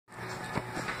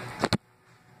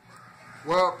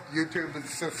Well, YouTube and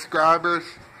subscribers,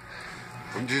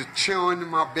 I'm just chilling in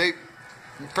my vape,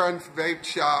 friend's vape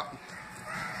shop.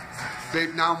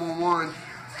 Vape 911,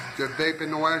 just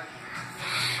vaping away.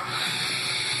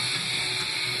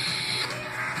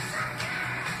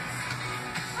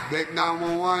 Vape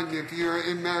 911, if you're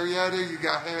in Marietta, you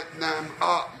gotta hit them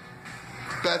up.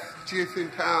 Best juice in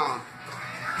town.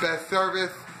 Best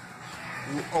service,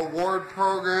 award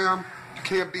program. You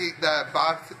can't beat that.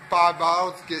 Buy 5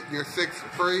 bottles, get your 6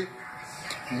 free.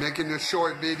 Making a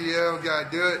short video, gotta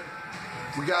do it.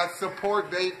 We gotta support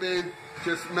vaping.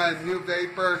 Just met a new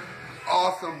vapor.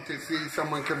 Awesome to see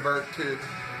someone convert to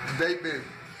vaping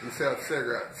instead of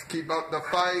cigarettes. Keep up the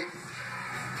fight.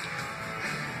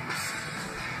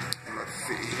 Let's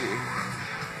see here.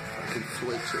 I can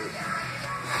switch it.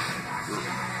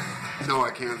 No,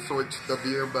 I can't switch the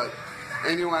view, but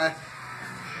anyway.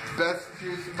 Best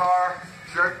juice bar,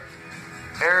 drink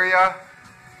area,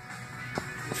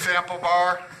 sample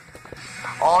bar,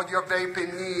 all your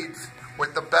vaping needs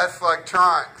with the best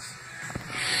electronics.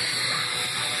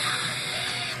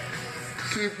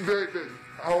 Keep vaping.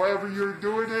 However you're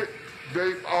doing it,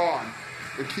 vape on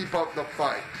and keep up the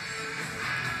fight.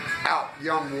 Out,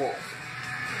 Young Wolf.